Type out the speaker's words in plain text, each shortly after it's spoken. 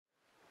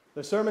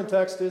The sermon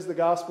text is the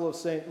Gospel of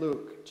St.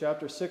 Luke,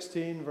 chapter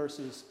 16,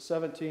 verses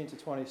 17 to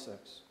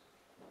 26.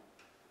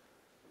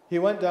 He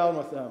went down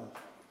with them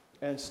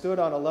and stood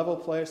on a level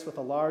place with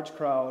a large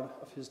crowd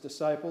of his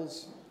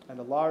disciples and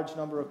a large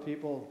number of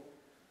people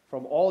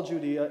from all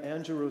Judea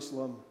and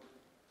Jerusalem,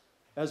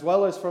 as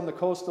well as from the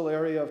coastal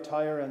area of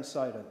Tyre and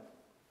Sidon.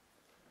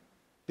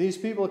 These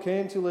people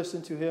came to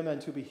listen to him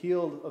and to be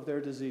healed of their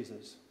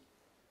diseases.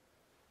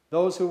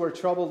 Those who were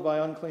troubled by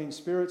unclean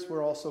spirits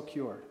were also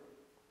cured.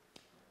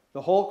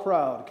 The whole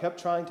crowd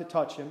kept trying to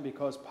touch him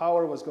because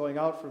power was going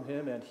out from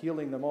him and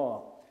healing them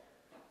all.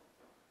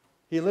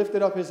 He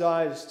lifted up his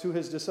eyes to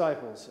his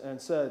disciples and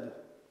said,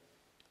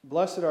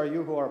 "Blessed are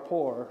you who are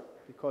poor,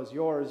 because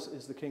yours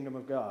is the kingdom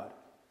of God.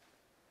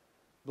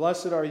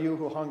 Blessed are you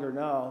who hunger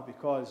now,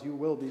 because you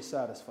will be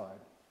satisfied.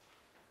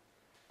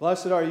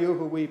 Blessed are you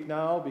who weep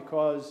now,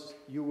 because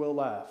you will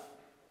laugh.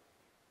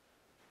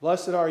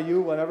 Blessed are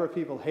you whenever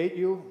people hate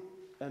you,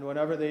 and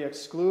whenever they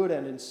exclude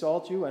and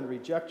insult you and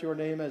reject your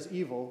name as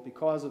evil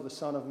because of the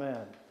Son of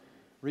Man.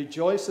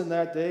 Rejoice in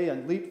that day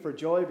and leap for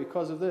joy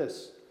because of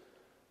this.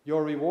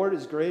 Your reward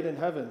is great in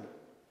heaven.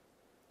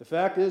 The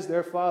fact is,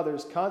 their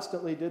fathers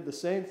constantly did the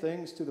same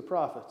things to the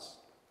prophets.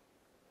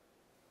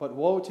 But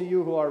woe to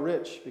you who are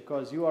rich,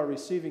 because you are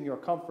receiving your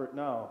comfort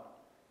now.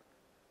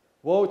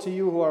 Woe to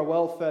you who are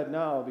well fed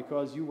now,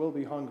 because you will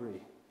be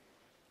hungry.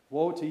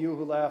 Woe to you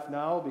who laugh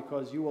now,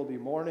 because you will be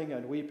mourning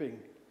and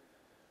weeping.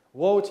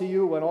 Woe to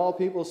you when all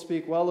people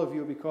speak well of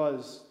you,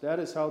 because that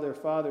is how their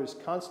fathers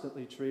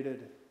constantly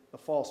treated the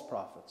false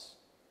prophets."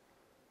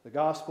 The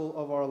Gospel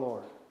of our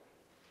Lord.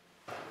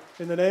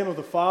 In the name of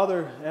the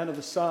Father, and of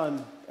the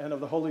Son, and of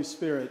the Holy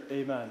Spirit,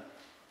 amen.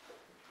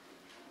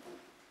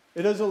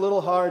 It is a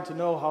little hard to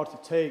know how to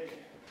take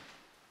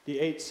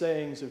the 8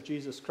 sayings of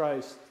Jesus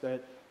Christ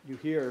that you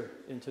hear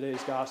in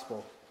today's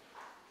Gospel.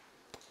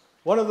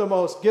 One of the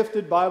most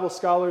gifted Bible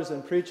scholars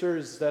and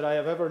preachers that I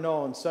have ever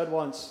known said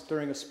once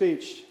during a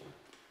speech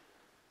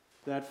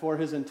that for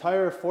his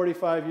entire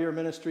 45-year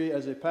ministry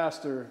as a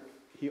pastor,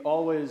 he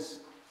always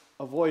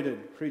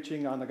avoided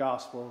preaching on the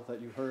gospel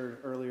that you heard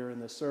earlier in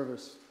this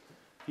service.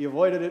 He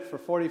avoided it for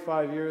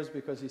 45 years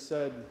because he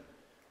said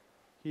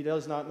he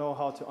does not know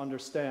how to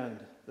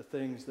understand the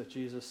things that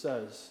Jesus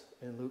says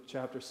in Luke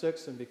chapter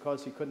 6, and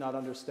because he could not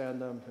understand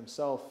them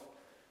himself,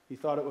 he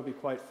thought it would be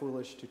quite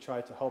foolish to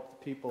try to help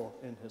the people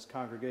in his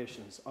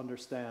congregations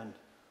understand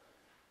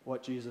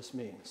what Jesus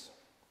means.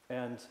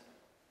 And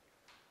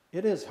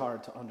it is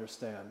hard to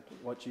understand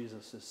what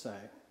Jesus is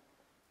saying.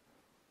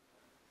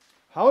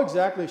 How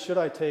exactly should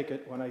I take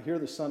it when I hear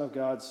the Son of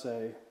God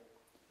say,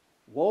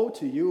 "Woe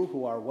to you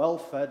who are well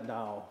fed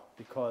now,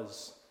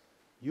 because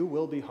you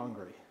will be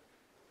hungry"?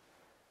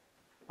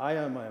 I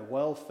am a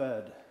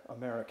well-fed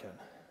American.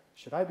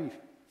 Should I be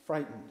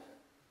frightened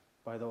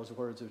by those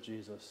words of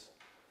Jesus?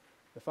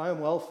 If I am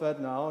well-fed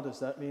now, does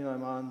that mean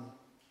I'm on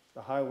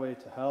the highway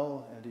to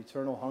hell and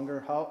eternal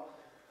hunger?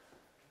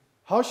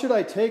 How should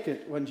I take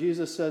it when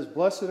Jesus says,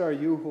 "Blessed are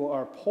you who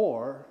are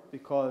poor,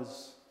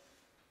 because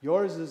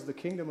yours is the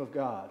kingdom of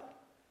God"?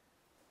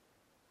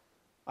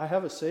 I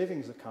have a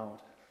savings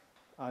account.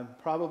 I'm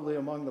probably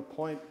among the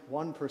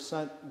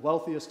 0.1%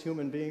 wealthiest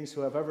human beings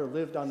who have ever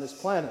lived on this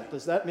planet.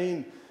 Does that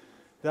mean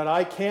that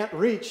I can't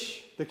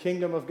reach the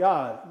kingdom of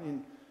God? I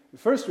mean, the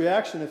first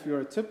reaction, if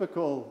you're a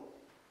typical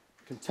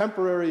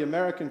contemporary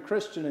American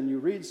Christian and you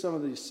read some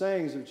of these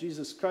sayings of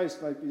Jesus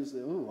Christ, might be,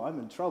 "Ooh, I'm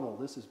in trouble.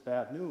 This is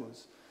bad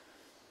news."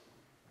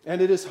 And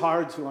it is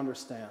hard to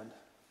understand.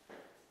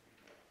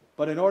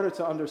 But in order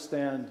to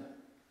understand,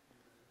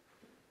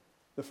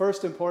 the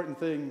first important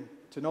thing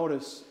to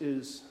notice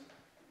is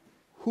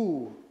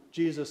who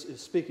Jesus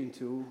is speaking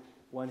to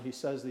when he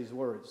says these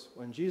words.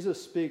 When Jesus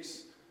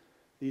speaks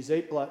these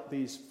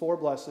 4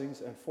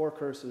 blessings and 4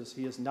 curses,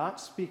 he is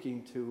not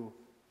speaking to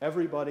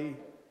everybody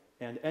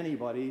and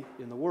anybody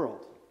in the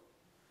world.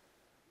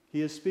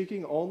 He is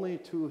speaking only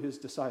to his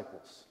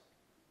disciples,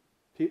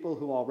 people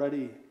who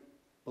already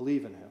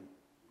believe in him.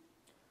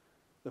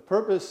 The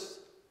purpose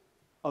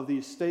of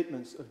these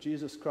statements of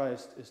Jesus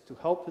Christ is to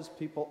help his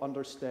people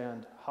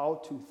understand how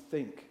to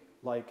think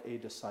like a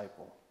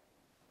disciple,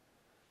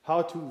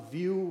 how to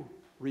view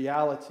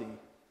reality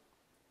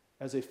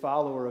as a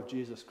follower of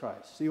Jesus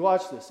Christ. So you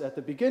watch this. At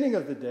the beginning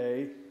of the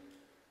day,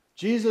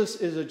 Jesus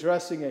is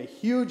addressing a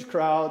huge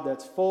crowd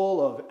that's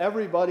full of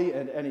everybody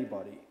and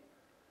anybody.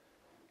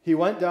 He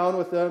went down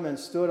with them and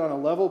stood on a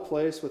level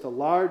place with a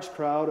large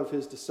crowd of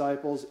his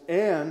disciples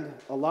and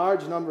a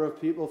large number of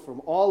people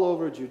from all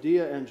over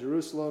Judea and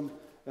Jerusalem,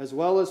 as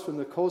well as from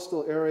the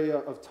coastal area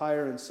of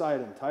Tyre and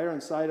Sidon. Tyre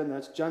and Sidon,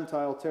 that's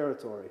Gentile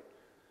territory.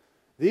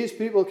 These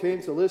people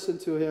came to listen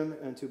to him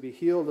and to be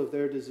healed of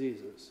their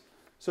diseases.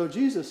 So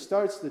Jesus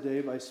starts the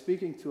day by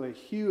speaking to a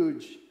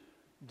huge,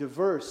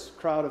 diverse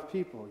crowd of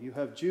people. You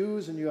have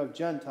Jews and you have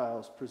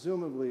Gentiles,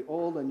 presumably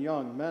old and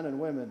young, men and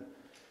women.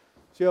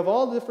 So you have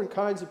all different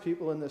kinds of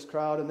people in this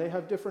crowd, and they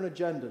have different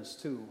agendas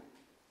too.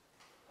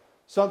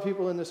 Some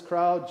people in this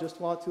crowd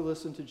just want to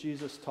listen to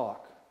Jesus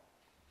talk.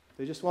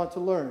 They just want to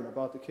learn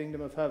about the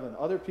kingdom of heaven.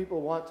 Other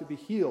people want to be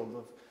healed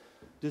of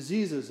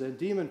diseases and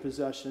demon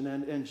possession,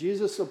 and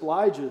Jesus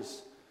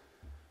obliges.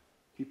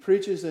 He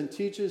preaches and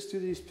teaches to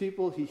these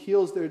people. He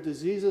heals their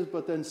diseases,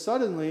 but then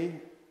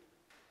suddenly,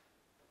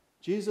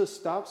 Jesus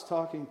stops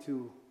talking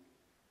to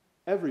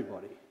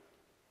everybody.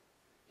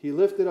 He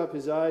lifted up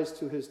his eyes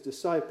to his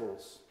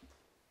disciples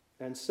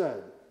and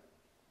said,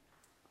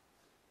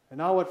 and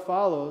now what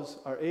follows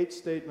are 8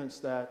 statements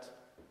that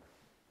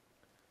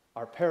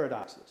are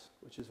paradoxes,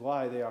 which is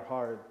why they are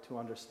hard to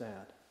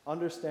understand.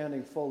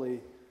 Understanding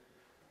fully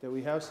that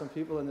we have some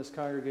people in this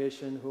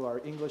congregation who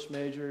are English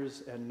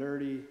majors and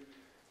nerdy,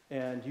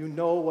 and you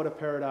know what a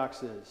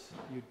paradox is.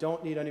 You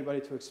don't need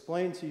anybody to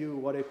explain to you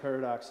what a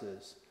paradox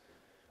is.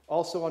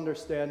 Also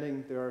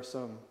understanding there are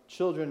some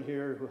children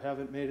here who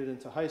haven't made it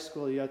into high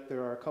school yet.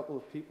 There are a couple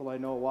of people I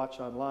know watch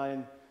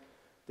online.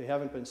 They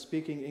haven't been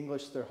speaking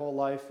English their whole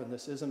life, and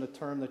this isn't a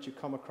term that you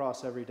come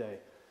across every day.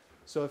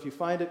 So if you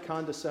find it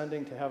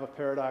condescending to have a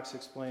paradox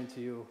explained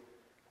to you,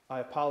 I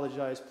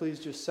apologize. Please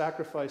just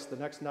sacrifice the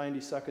next 90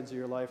 seconds of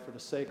your life for the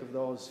sake of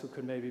those who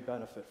could maybe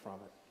benefit from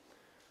it.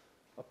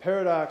 A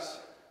paradox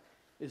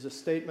is a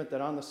statement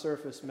that on the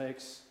surface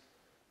makes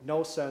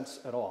no sense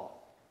at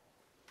all.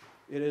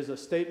 It is a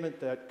statement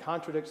that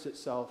contradicts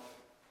itself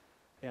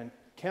and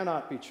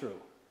cannot be true.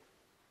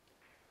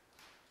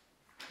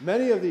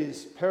 Many of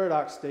these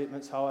paradox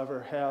statements,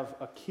 however, have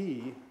a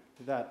key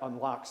that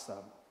unlocks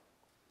them.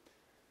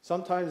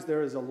 Sometimes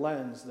there is a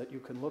lens that you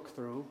can look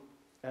through,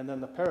 and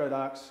then the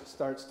paradox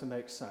starts to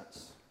make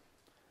sense.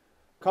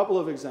 A couple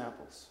of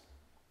examples.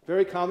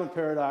 Very common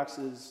paradox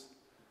is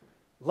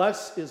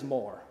less is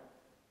more.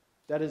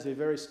 That is a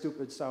very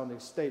stupid sounding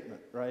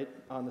statement, right?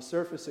 On the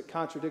surface it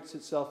contradicts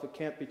itself, it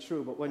can't be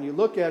true. But when you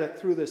look at it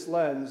through this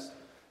lens,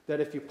 that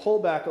if you pull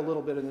back a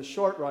little bit in the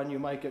short run, you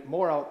might get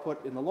more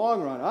output in the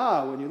long run.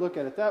 When you look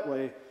at it that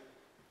way,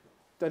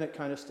 then it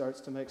kind of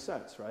starts to make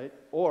sense, right?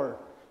 Or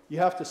you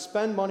have to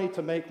spend money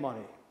to make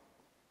money.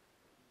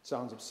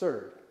 Sounds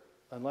absurd,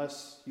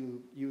 unless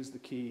you use the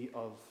key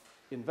of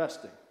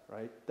investing,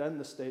 right? Then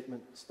the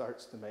statement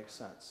starts to make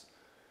sense.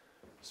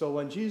 So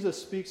when Jesus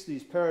speaks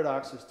these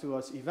paradoxes to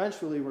us,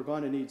 eventually we're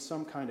going to need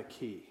some kind of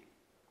key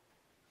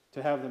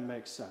to have them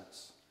make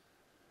sense.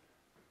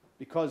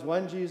 Because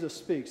when Jesus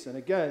speaks, and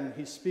again,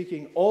 he's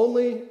speaking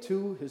only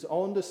to his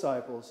own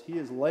disciples, he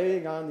is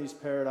laying on these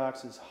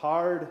paradoxes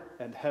hard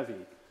and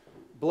heavy.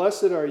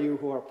 Blessed are you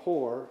who are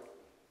poor,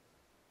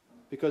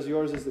 because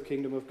yours is the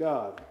kingdom of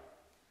God.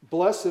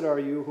 Blessed are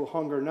you who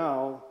hunger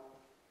now,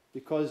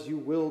 because you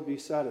will be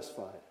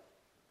satisfied.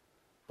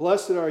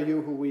 Blessed are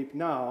you who weep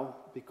now,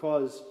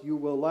 because you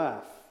will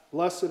laugh.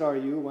 Blessed are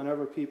you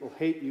whenever people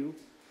hate you,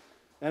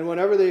 and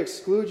whenever they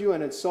exclude you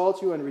and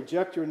insult you and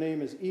reject your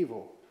name as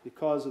evil,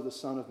 because of the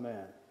Son of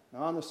Man.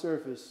 Now on the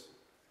surface,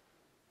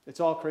 it's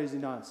all crazy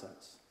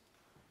nonsense.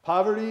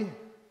 Poverty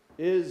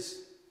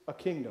is a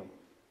kingdom.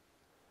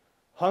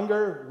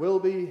 Hunger will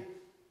be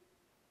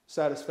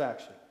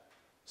satisfaction.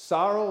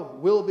 Sorrow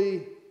will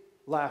be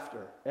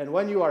laughter. And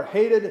when you are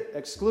hated,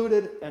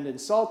 excluded, and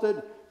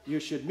insulted,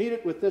 you should meet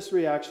it with this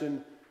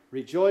reaction: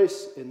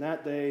 rejoice in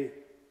that day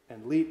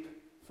and leap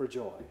for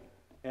joy.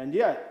 And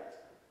yet,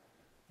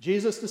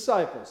 Jesus'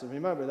 disciples, and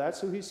remember that's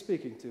who he's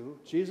speaking to,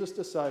 Jesus'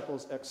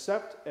 disciples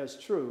accept as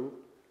true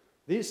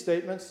these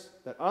statements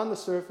that on the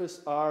surface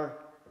are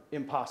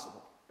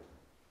impossible.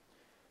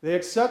 They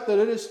accept that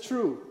it is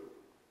true.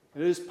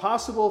 It is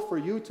possible for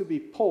you to be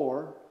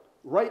poor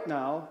right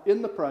now,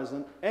 in the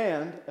present,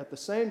 and at the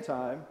same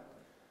time,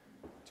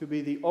 to be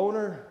the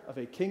owner of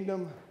a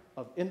kingdom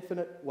of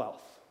infinite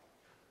wealth.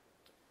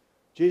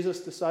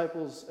 Jesus'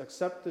 disciples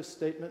accept this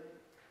statement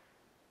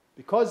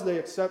because they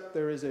accept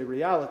there is a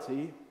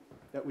reality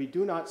that we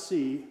do not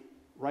see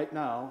right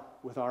now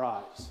with our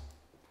eyes.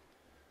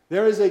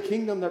 There is a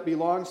kingdom that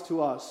belongs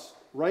to us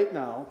right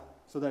now,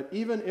 so that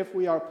even if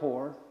we are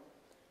poor,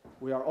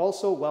 we are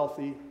also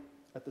wealthy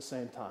at the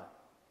same time.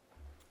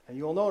 And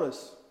you'll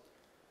notice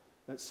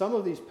that some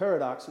of these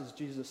paradoxes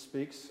Jesus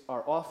speaks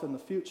are off in the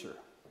future.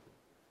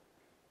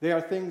 They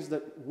are things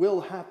that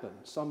will happen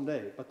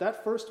someday. But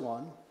that first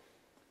one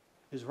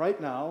is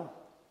right now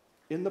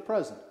in the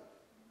present.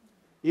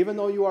 Even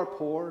though you are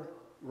poor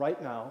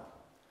right now,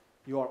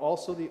 you are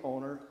also the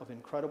owner of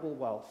incredible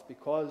wealth,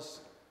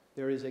 because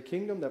there is a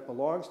kingdom that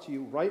belongs to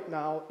you right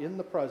now in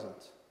the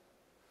present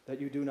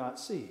that you do not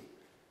see.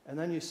 And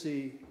then you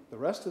see the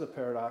rest of the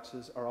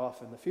paradoxes are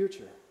off in the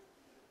future.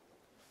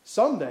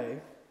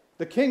 Someday,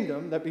 the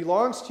kingdom that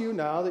belongs to you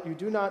now that you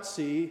do not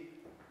see,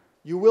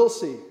 you will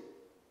see.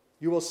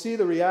 You will see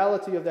the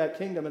reality of that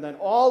kingdom, and then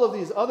all of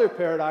these other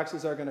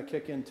paradoxes are going to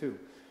kick in too.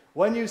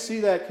 When you see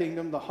that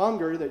kingdom, the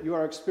hunger that you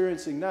are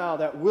experiencing now,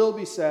 that will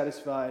be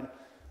satisfied.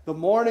 The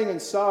mourning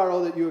and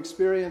sorrow that you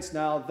experience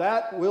now,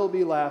 that will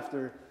be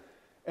laughter.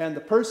 And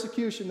the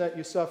persecution that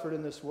you suffered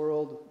in this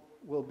world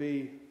will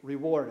be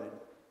rewarded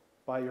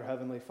by your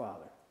heavenly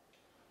Father.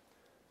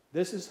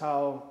 This is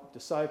how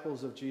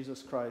disciples of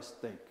Jesus Christ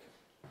think.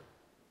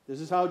 This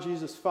is how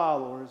Jesus'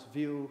 followers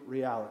view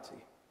reality.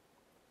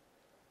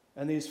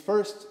 And these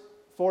first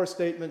 4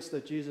 statements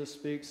that Jesus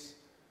speaks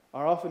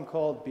are often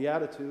called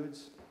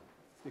Beatitudes,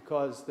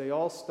 because they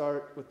all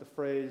start with the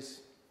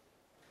phrase,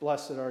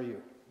 "Blessed are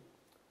you."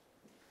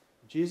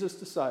 Jesus'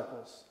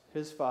 disciples,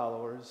 his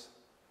followers,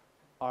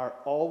 are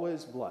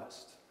always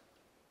blessed.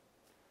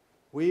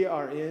 We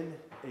are in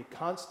a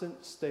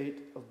constant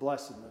state of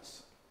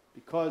blessedness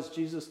because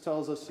Jesus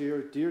tells us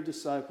here, "Dear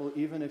disciple,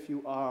 even if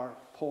you are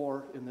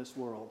poor in this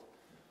world,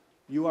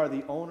 you are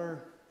the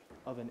owner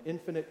of an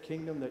infinite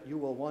kingdom that you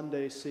will one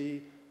day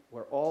see,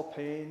 where all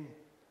pain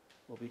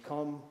will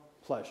become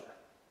pleasure."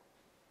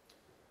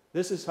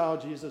 This is how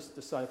Jesus'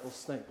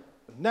 disciples think.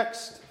 The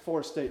next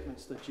four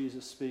statements that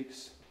Jesus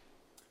speaks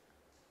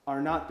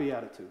are not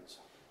beatitudes,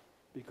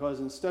 because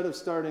instead of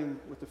starting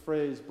with the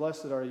phrase,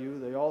 "Blessed are you,"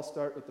 they all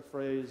start with the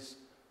phrase,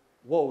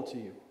 "Woe to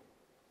you."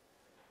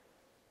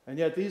 And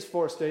yet these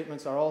four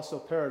statements are also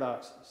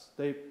paradoxes.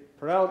 They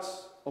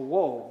pronounce a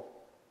woe,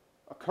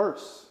 a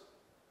curse,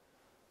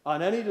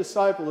 on any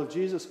disciple of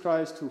Jesus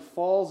Christ who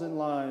falls in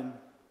line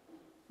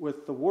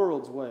with the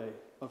world's way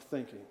of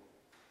thinking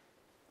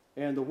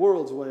and the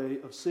world's way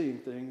of seeing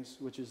things,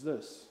 which is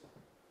this: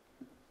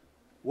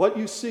 what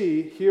you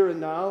see here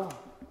and now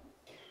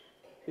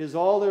is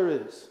all there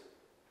is.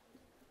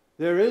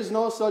 There is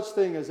no such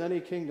thing as any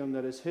kingdom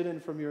that is hidden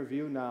from your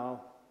view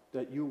now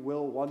that you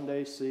will one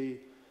day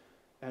see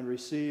and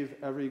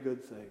receive every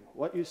good thing.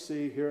 What you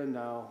see here and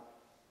now,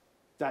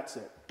 that's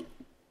it.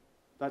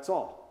 That's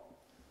all.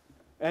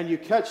 And you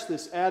catch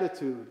this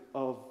attitude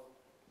of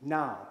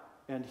now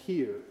and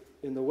here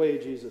in the way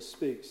Jesus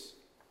speaks.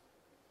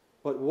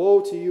 But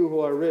woe to you who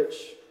are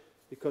rich,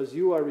 because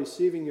you are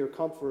receiving your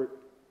comfort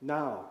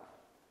now.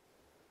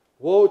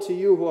 Woe to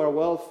you who are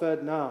well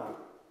fed now.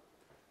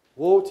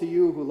 Woe to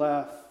you who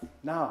laugh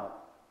now.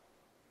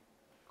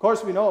 Of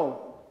course, we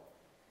know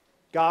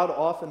God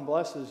often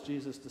blesses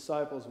Jesus'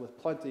 disciples with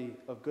plenty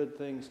of good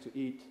things to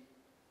eat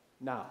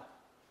now.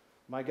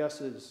 My guess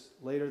is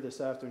later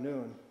this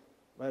afternoon,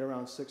 right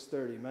around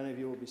 6:30, many of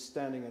you will be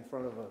standing in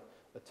front of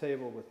a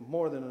table with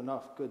more than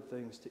enough good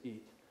things to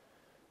eat.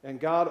 And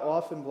God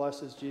often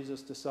blesses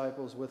Jesus'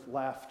 disciples with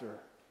laughter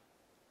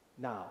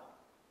now.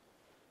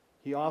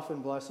 He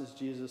often blesses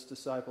Jesus'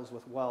 disciples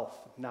with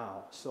wealth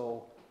now.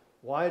 So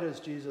why does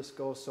Jesus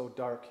go so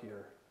dark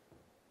here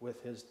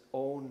with his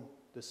own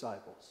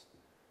disciples?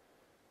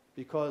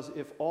 Because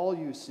if all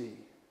you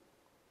see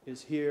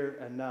is here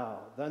and now,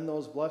 then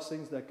those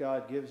blessings that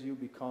God gives you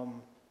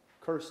become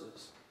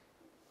curses.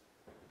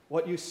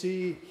 What you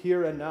see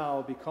here and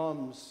now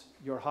becomes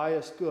your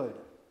highest good.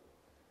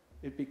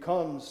 It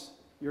becomes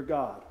your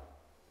God.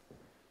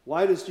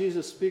 Why does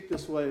Jesus speak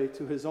this way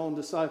to his own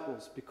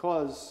disciples?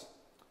 Because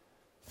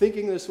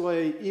thinking this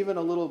way even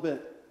a little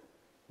bit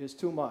is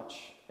too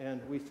much,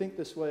 and we think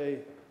this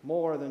way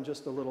more than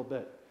just a little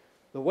bit.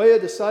 The way a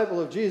disciple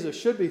of Jesus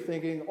should be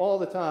thinking all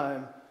the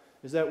time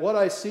is that what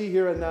I see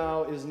here and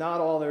now is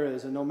not all there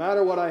is, and no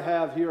matter what I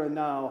have here and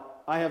now,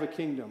 I have a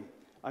kingdom.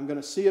 I'm going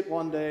to see it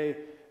one day,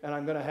 and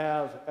I'm going to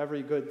have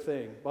every good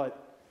thing. But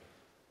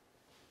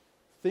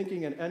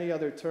thinking in any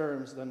other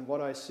terms than what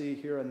I see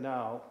here and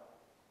now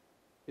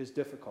is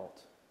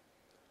difficult.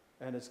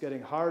 And it's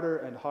getting harder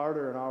and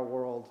harder in our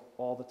world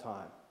all the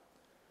time.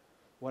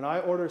 When I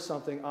order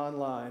something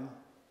online,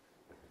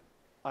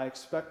 I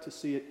expect to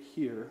see it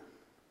here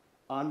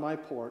on my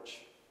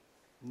porch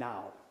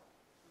now.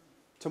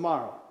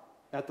 Tomorrow,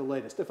 at the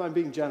latest. If I'm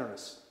being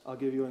generous, I'll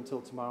give you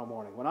until tomorrow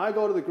morning. When I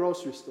go to the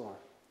grocery store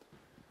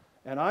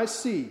and I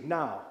see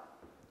now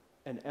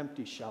an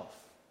empty shelf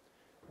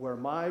where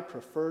my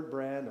preferred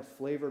brand of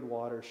flavored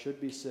water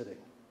should be sitting,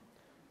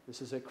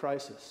 this is a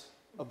crisis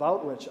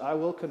about which I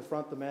will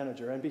confront the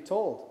manager and be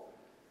told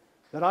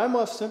that I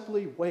must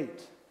simply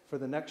wait for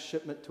the next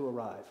shipment to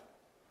arrive.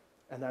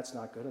 And that's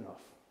not good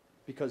enough.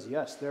 Because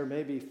yes, there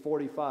may be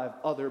 45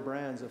 other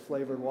brands of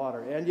flavored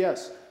water. And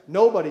yes,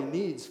 nobody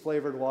needs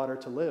flavored water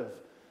to live.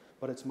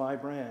 But it's my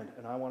brand,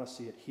 and I want to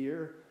see it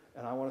here,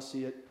 and I want to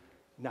see it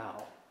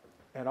now.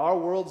 And our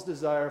world's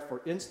desire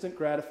for instant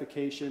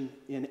gratification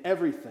in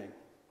everything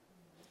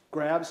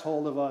grabs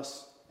hold of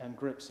us and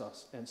grips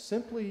us. And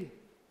simply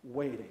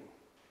waiting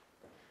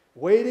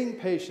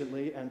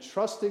patiently and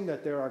trusting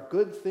that there are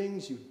good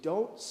things you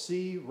don't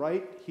see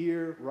right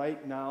here,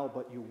 right now,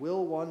 but you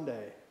will one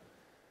day.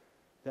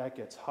 That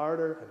gets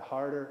harder and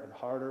harder and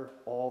harder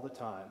all the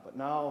time. But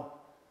now,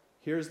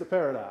 here's the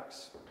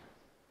paradox.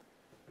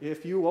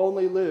 If you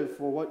only live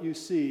for what you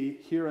see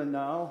here and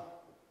now,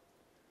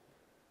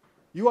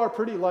 you are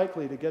pretty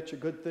likely to get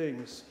your good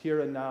things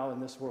here and now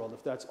in this world,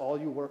 if that's all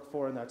you work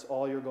for and that's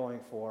all you're going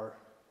for.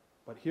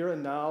 But here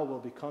and now will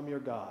become your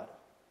God.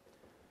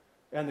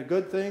 And the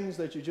good things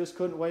that you just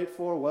couldn't wait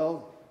for,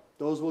 well,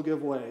 those will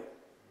give way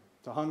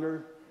to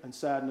hunger and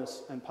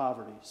sadness and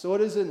poverty. So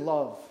it is in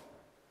love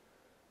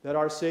that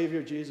our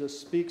Savior Jesus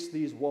speaks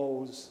these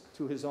woes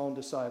to his own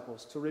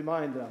disciples to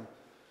remind them,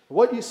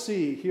 what you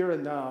see here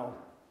and now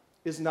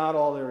is not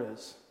all there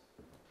is.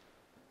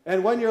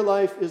 And when your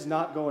life is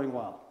not going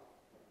well,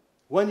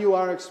 when you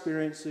are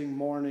experiencing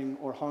mourning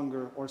or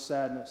hunger or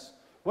sadness,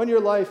 when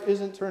your life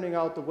isn't turning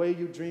out the way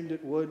you dreamed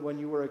it would when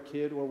you were a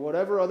kid, or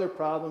whatever other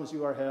problems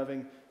you are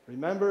having,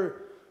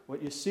 remember,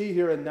 What you see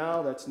here and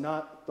now, that's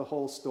not the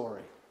whole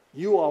story.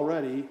 You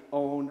already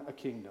own a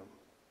kingdom.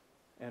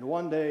 And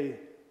one day,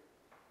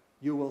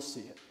 you will see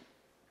it.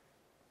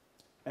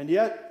 And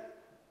yet,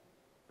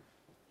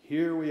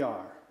 here we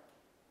are,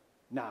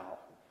 now,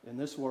 in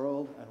this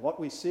world, and what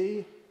we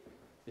see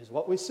is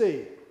what we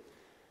see.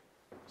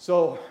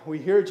 So we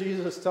hear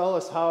Jesus tell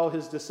us how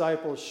his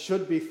disciples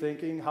should be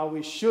thinking, how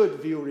we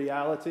should view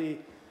reality,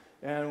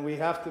 and we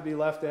have to be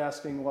left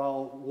asking,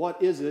 well,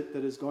 what is it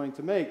that is going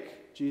to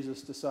make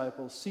Jesus'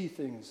 disciples see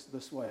things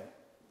this way?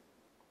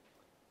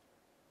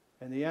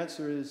 And the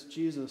answer is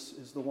Jesus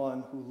is the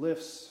one who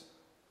lifts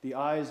the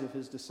eyes of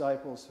his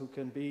disciples who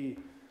can be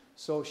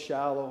so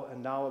shallow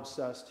and now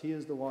obsessed. He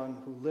is the one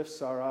who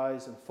lifts our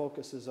eyes and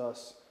focuses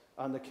us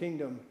on the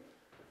kingdom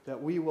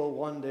that we will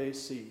one day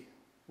see,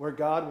 where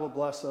God will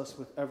bless us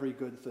with every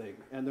good thing.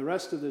 And the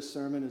rest of this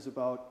sermon is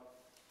about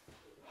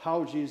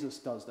how Jesus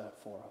does that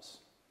for us.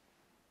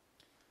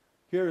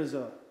 Here is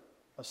a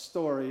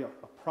story,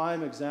 a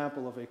prime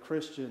example of a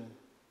Christian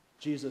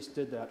Jesus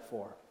did that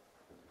for.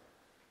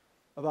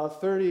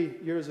 About 30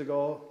 years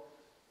ago,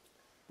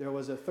 there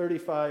was a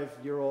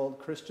 35-year-old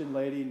Christian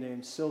lady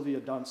named Sylvia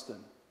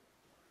Dunstan.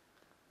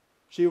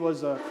 She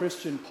was a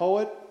Christian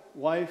poet,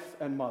 wife,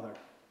 and mother.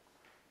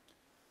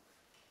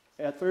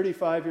 At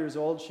 35 years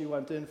old, she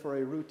went in for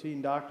a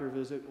routine doctor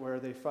visit where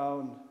they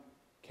found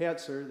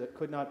cancer that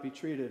could not be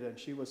treated, and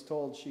she was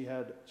told she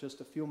had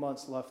just a few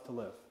months left to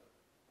live.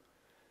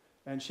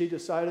 And she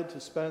decided to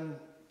spend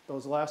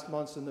those last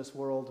months in this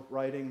world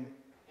writing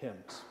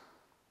hymns.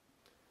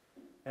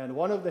 And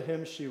one of the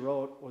hymns she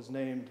wrote was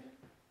named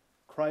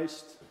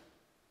Christ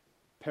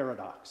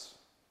Paradox.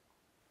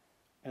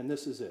 And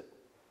this is it.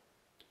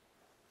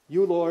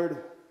 You,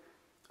 Lord,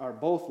 are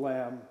both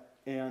lamb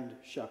and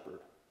shepherd.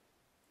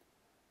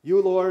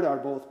 You, Lord, are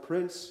both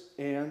prince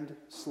and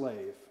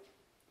slave.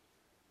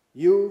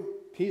 You,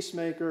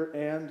 peacemaker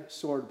and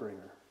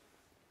swordbringer,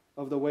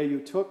 of the way you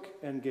took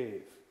and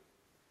gave.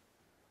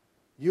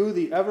 You,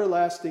 the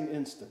everlasting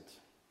instant,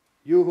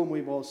 you whom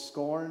we both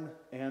scorn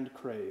and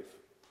crave.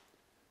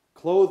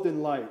 Clothed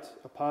in light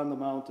upon the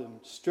mountain,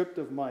 stripped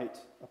of might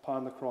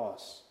upon the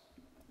cross,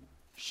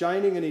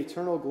 shining in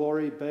eternal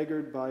glory,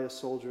 beggared by a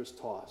soldier's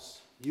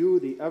toss. You,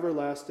 the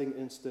everlasting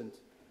instant,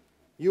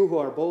 you who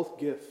are both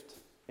gift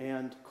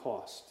and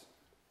cost.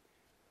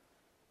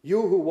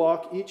 You who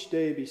walk each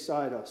day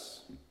beside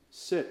us,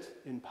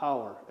 sit in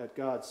power at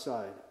God's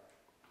side.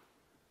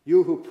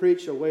 You who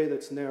preach a way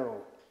that's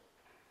narrow,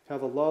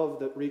 have a love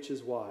that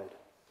reaches wide.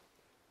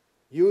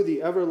 You,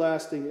 the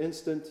everlasting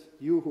instant,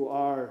 you who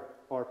are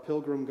our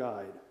pilgrim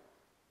guide.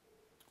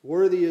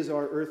 Worthy is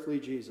our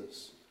earthly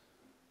Jesus.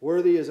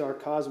 Worthy is our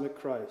cosmic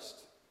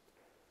Christ.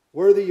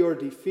 Worthy your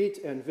defeat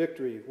and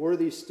victory.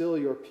 Worthy still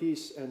your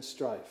peace and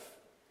strife.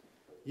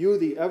 You,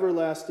 the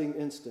everlasting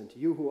instant,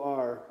 you who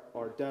are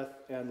our death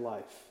and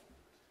life.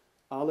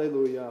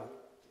 Alleluia,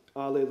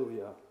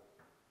 alleluia,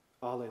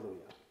 alleluia.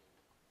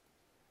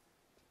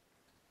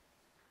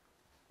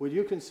 Would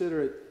you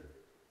consider it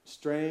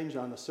strange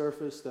on the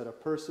surface that a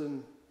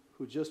person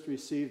who just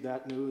received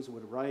that news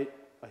would write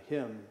a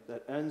hymn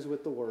that ends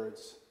with the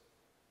words,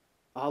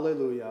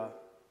 Alleluia,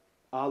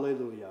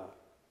 alleluia,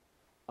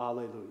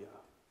 alleluia?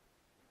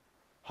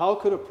 How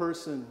could a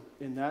person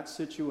in that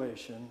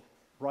situation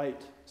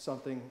write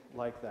something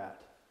like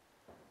that?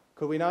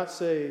 Could we not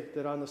say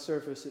that on the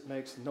surface it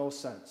makes no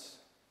sense?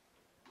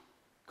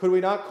 Could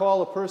we not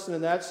call a person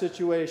in that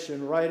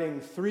situation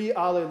writing 3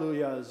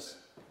 alleluias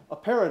a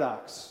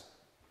paradox?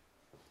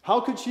 How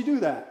could she do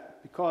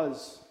that?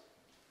 Because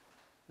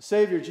the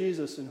Savior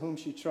Jesus in whom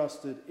she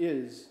trusted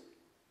is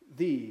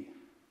the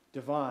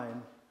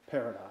divine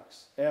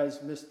paradox,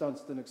 as Miss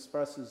Dunstan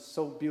expresses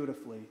so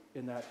beautifully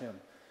in that hymn.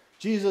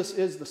 Jesus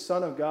is the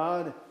Son of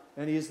God,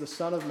 and he is the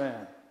Son of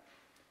Man.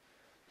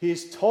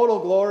 He's total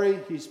glory,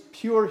 he's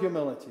pure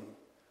humility.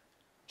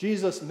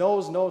 Jesus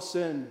knows no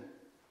sin,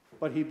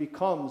 but he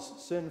becomes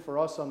sin for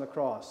us on the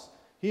cross.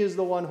 He is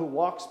the one who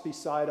walks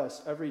beside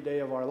us every day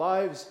of our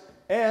lives,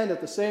 and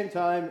at the same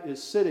time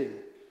is sitting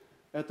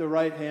at the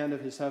right hand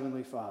of his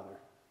heavenly Father.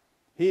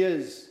 He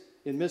is,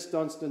 in Miss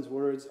Dunstan's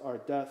words, our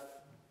death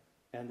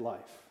and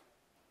life.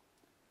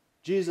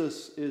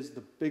 Jesus is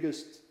the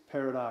biggest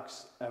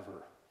paradox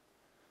ever.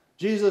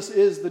 Jesus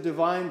is the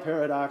divine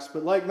paradox,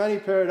 but like many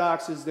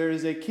paradoxes, there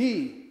is a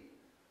key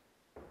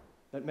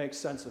that makes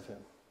sense of him.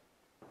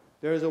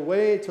 There is a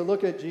way to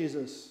look at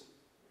Jesus,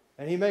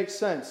 and he makes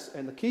sense,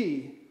 and the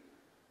key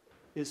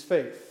is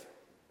faith,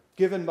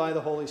 given by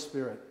the Holy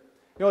Spirit.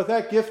 You know, with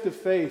that gift of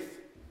faith,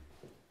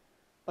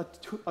 a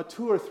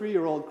 2 or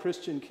 3-year-old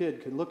Christian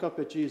kid can look up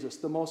at Jesus,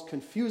 the most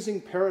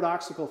confusing,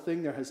 paradoxical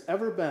thing there has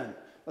ever been.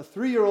 A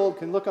 3-year-old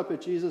can look up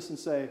at Jesus and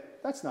say,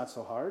 that's not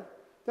so hard.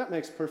 That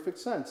makes perfect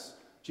sense.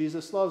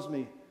 Jesus loves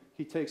me.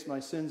 He takes my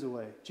sins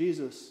away.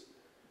 Jesus,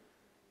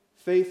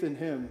 faith in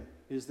him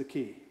is the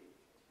key.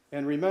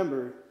 And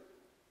remember,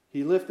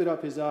 he lifted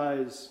up his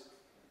eyes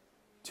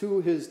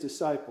to his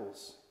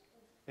disciples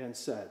and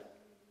said,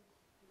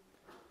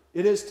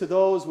 it is to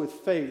those with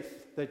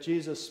faith that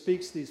Jesus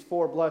speaks these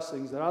 4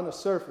 blessings that on the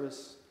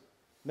surface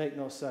make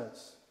no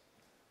sense.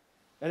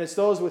 And it's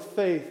those with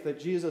faith that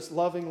Jesus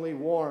lovingly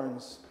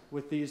warns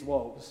with these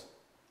woes.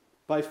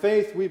 By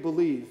faith we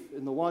believe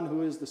in the one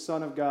who is the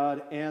Son of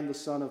God and the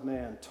Son of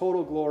Man,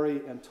 total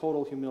glory and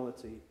total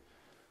humility,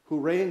 who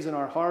reigns in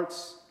our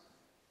hearts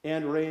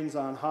and reigns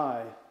on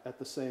high at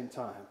the same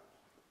time.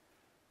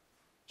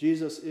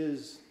 Jesus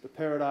is the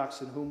paradox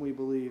in whom we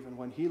believe, and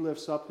when he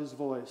lifts up his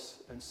voice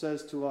and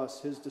says to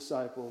us, his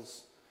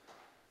disciples,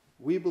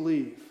 we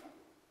believe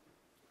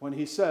when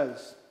he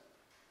says,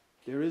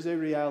 there is a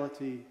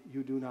reality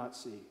you do not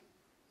see,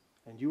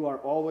 and you are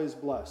always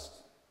blessed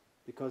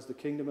because the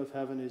kingdom of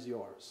heaven is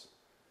yours.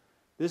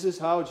 This is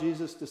how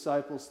Jesus'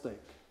 disciples think,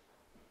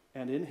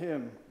 and in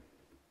him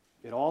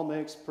it all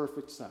makes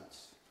perfect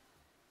sense.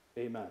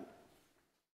 Amen.